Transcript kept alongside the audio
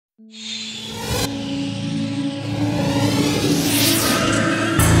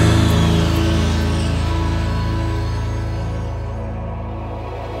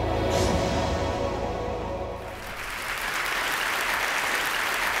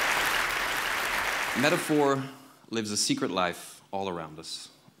Metaphor lives a secret life all around us.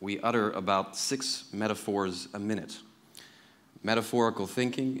 We utter about 6 metaphors a minute. Metaphorical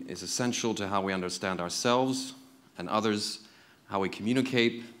thinking is essential to how we understand ourselves and others, how we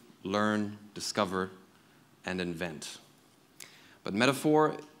communicate, learn, discover, and invent. But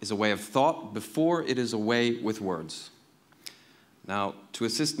metaphor is a way of thought before it is a way with words. Now, to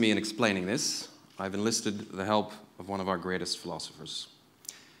assist me in explaining this, I've enlisted the help of one of our greatest philosophers,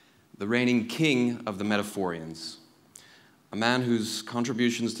 the reigning king of the metaphorians, a man whose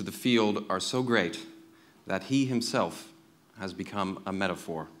contributions to the field are so great that he himself has become a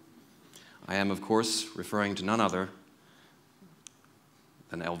metaphor. I am, of course, referring to none other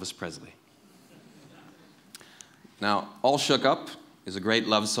than Elvis Presley. Now, All Shook Up is a great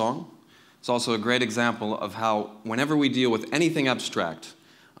love song. It's also a great example of how whenever we deal with anything abstract,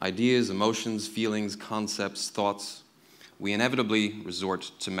 ideas, emotions, feelings, concepts, thoughts, we inevitably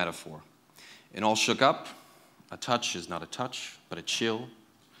resort to metaphor. In All Shook Up, a touch is not a touch, but a chill.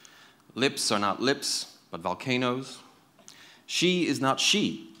 Lips are not lips, but volcanoes. She is not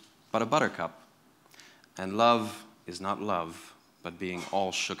she, but a buttercup. And love is not love, but being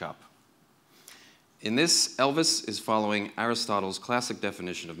all shook up. In this, Elvis is following Aristotle's classic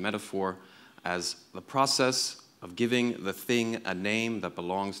definition of metaphor as the process of giving the thing a name that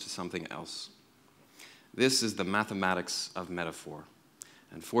belongs to something else. This is the mathematics of metaphor.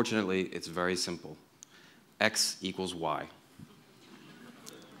 And fortunately, it's very simple. X equals Y.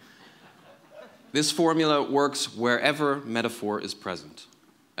 This formula works wherever metaphor is present.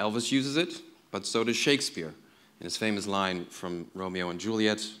 Elvis uses it, but so does Shakespeare. In his famous line from Romeo and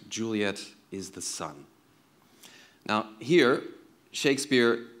Juliet, Juliet is the sun. Now here,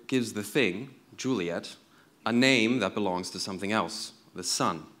 Shakespeare gives the thing, Juliet, a name that belongs to something else, the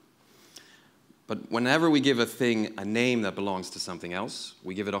sun. But whenever we give a thing a name that belongs to something else,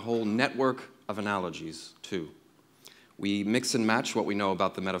 we give it a whole network of analogies too. We mix and match what we know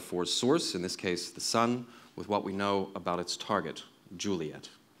about the metaphor's source, in this case the sun, with what we know about its target, Juliet.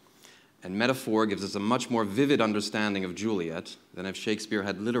 And metaphor gives us a much more vivid understanding of Juliet than if Shakespeare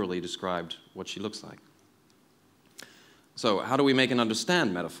had literally described what she looks like. So how do we make and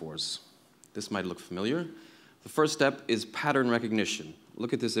understand metaphors? This might look familiar. The first step is pattern recognition.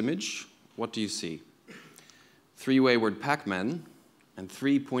 Look at this image. What do you see? 3 wayward packmen and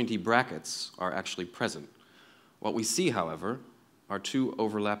 3 pointy brackets are actually present. What we see, however, are 2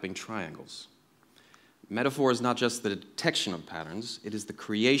 overlapping triangles. Metaphor is not just the detection of patterns, it is the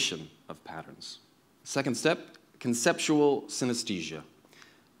creation of patterns. Second step, conceptual synesthesia.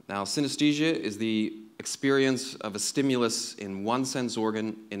 Now, synesthesia is the experience of a stimulus in one sense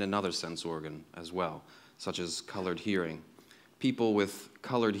organ in another sense organ as well, such as colored hearing. People with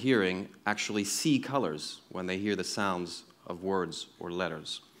colored hearing actually see colors when they hear the sounds of words or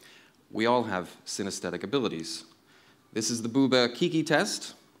letters. We all have synesthetic abilities. This is the Booba Kiki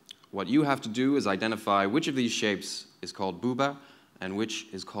test. What you have to do is identify which of these shapes is called Booba and which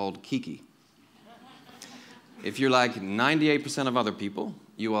is called Kiki. If you're like 98% of other people,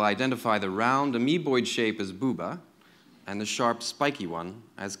 you will identify the round amoeboid shape as Booba and the sharp spiky one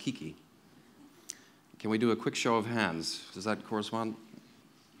as Kiki. Can we do a quick show of hands? Does that correspond?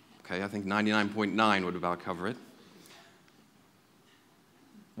 Okay, I think 99.9 would about cover it.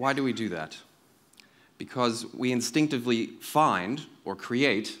 Why do we do that? Because we instinctively find or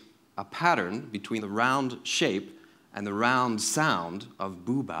create a pattern between the round shape and the round sound of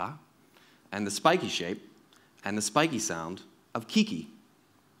Booba and the spiky shape and the spiky sound of Kiki.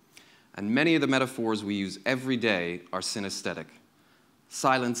 And many of the metaphors we use every day are synesthetic.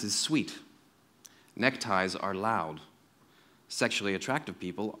 Silence is sweet. Neckties are loud. Sexually attractive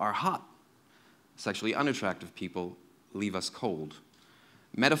people are hot. Sexually unattractive people leave us cold.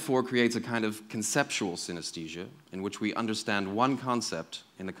 Metaphor creates a kind of conceptual synesthesia in which we understand one concept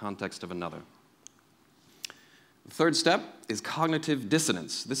in the context of another. The third step is cognitive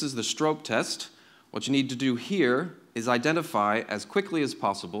dissonance. This is the stroke test. What you need to do here is identify as quickly as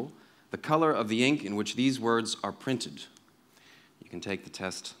possible the color of the ink in which these words are printed. You can take the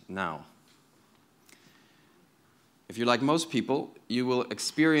test now. If you're like most people, you will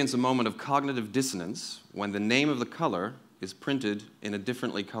experience a moment of cognitive dissonance when the name of the color is printed in a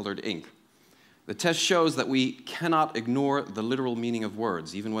differently colored ink. The test shows that we cannot ignore the literal meaning of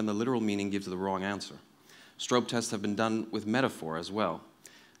words, even when the literal meaning gives the wrong answer. Strobe tests have been done with metaphor as well.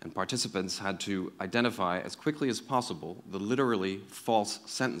 and participants had to identify as quickly as possible the literally false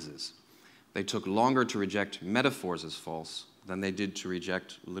sentences. They took longer to reject metaphors as false than they did to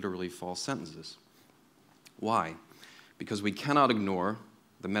reject literally false sentences. Why? Because we cannot ignore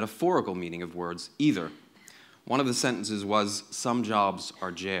the metaphorical meaning of words either. One of the sentences was, "Some jobs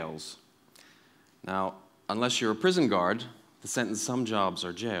are jails." Now, unless you're a prison guard, the sentence, "Some jobs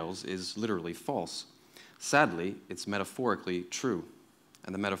are jails," is literally false. Sadly, it's metaphorically true,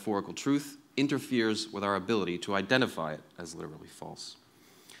 and the metaphorical truth interferes with our ability to identify it as literally false.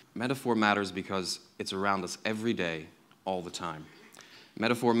 Metaphor matters because it's around us every day, all the time.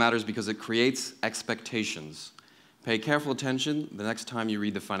 Metaphor matters because it creates expectations. Pay careful attention the next time you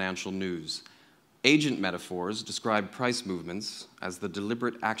read the financial news. Agent metaphors describe price movements as the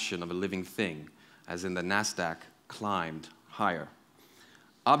deliberate action of a living thing, as in the Nasdaq climbed higher.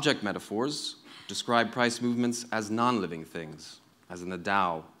 Object metaphors describe price movements as non-living things, as in the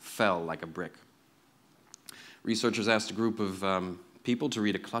Dow fell like a brick. Researchers asked a group of people to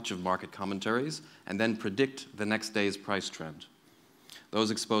read a clutch of market commentaries and then predict the next day's price trend.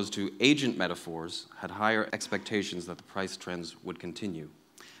 Those exposed to agent metaphors had higher expectations that the price trends would continue.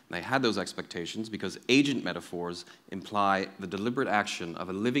 And they had those expectations because agent metaphors imply the deliberate action of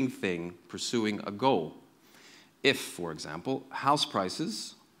a living thing pursuing a goal. If, for example, house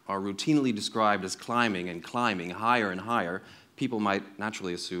prices are routinely described as climbing and climbing higher and higher, people might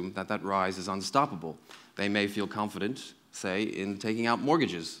naturally assume that that rise is unstoppable. They may feel confident, say, in taking out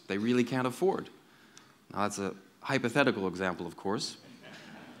mortgages they really can't afford. Now, that's a hypothetical example, of course,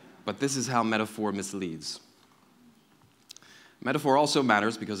 but this is how metaphor misleads. Metaphor also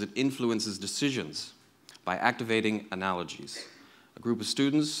matters because it influences decisions by activating analogies. A group of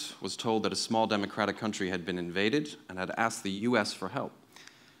students was told that a small democratic country had been invaded and had asked the US for help,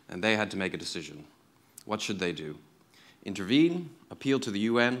 and they had to make a decision. What should they do? Intervene, appeal to the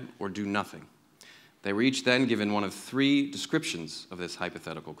UN, or do nothing? They were each then given one of three descriptions of this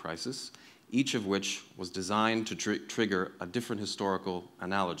hypothetical crisis, each of which was designed to trigger a different historical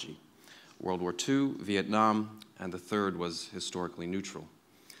analogy. World War II, Vietnam, and the third was historically neutral.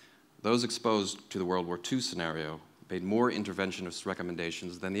 Those exposed to the World War II scenario made more interventionist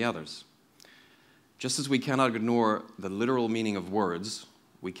recommendations than the others. Just as we cannot ignore the literal meaning of words,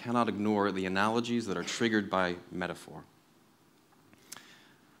 we cannot ignore the analogies that are triggered by metaphor.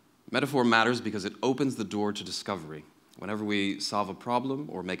 Metaphor matters because it opens the door to discovery. Whenever we solve a problem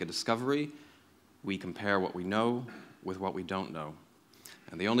or make a discovery, we compare what we know with what we don't know.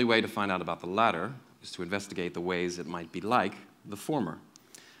 And the only way to find out about the latter is to investigate the ways it might be like the former.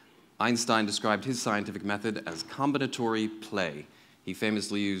 Einstein described his scientific method as combinatory play. He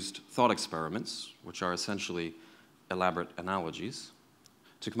famously used thought experiments, which are essentially elaborate analogies,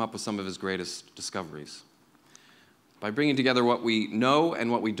 to come up with some of his greatest discoveries. By bringing together what we know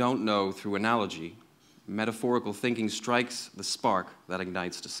and what we don't know through analogy, metaphorical thinking strikes the spark that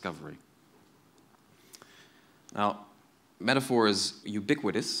ignites discovery. Now, metaphor is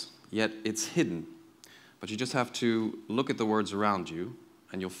ubiquitous, yet it's hidden. But you just have to look at the words around you,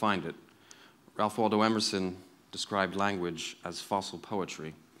 and you'll find it. Ralph Waldo Emerson described language as fossil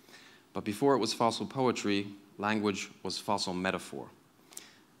poetry. But before it was fossil poetry, language was fossil metaphor.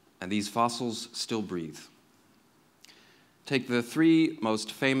 And these fossils still breathe. Take the three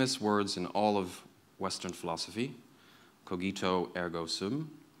most famous words in all of Western philosophy, cogito ergo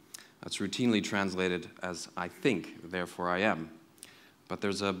sum. That's routinely translated as I think, therefore I am. But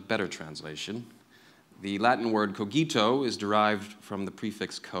there's a better translation. The Latin word cogito is derived from the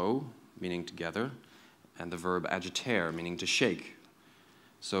prefix co, meaning together, and the verb agitare, meaning to shake.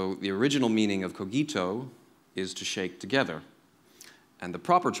 So the original meaning of cogito is to shake together. And the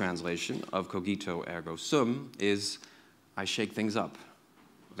proper translation of cogito ergo sum is I shake things up,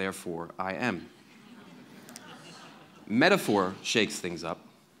 therefore I am. Metaphor shakes things up,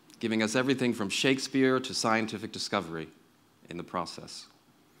 giving us everything from Shakespeare to scientific discovery in the process.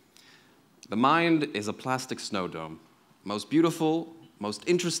 The mind is a plastic snow dome, most beautiful, most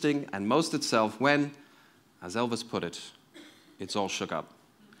interesting, and most itself when, as Elvis put it, it's all shook up.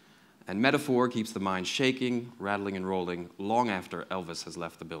 And metaphor keeps the mind shaking, rattling, and rolling long after Elvis has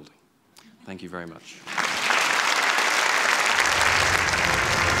left the building. Thank you very much.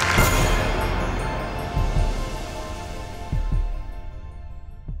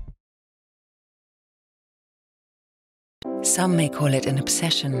 Some may call it an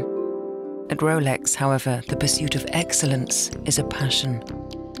obsession. At Rolex, however, the pursuit of excellence is a passion.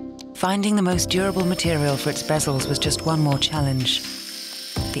 Finding the most durable material for its bezels was just one more challenge.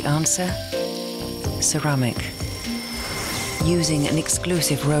 The answer? Ceramic. Using an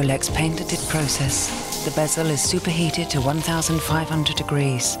exclusive Rolex patented process, the bezel is superheated to 1,500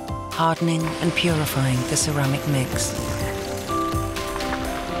 degrees, hardening and purifying the ceramic mix.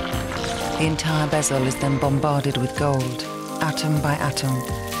 The entire bezel is then bombarded with gold, atom by atom,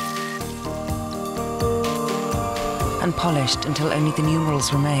 and polished until only the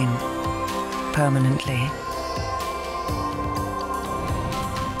numerals remain, permanently.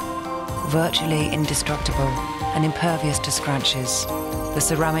 Virtually indestructible and impervious to scratches, the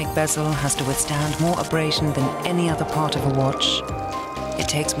ceramic bezel has to withstand more abrasion than any other part of a watch. It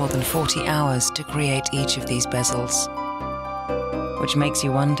takes more than 40 hours to create each of these bezels, which makes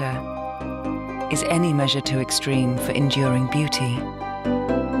you wonder, is any measure too extreme for enduring beauty?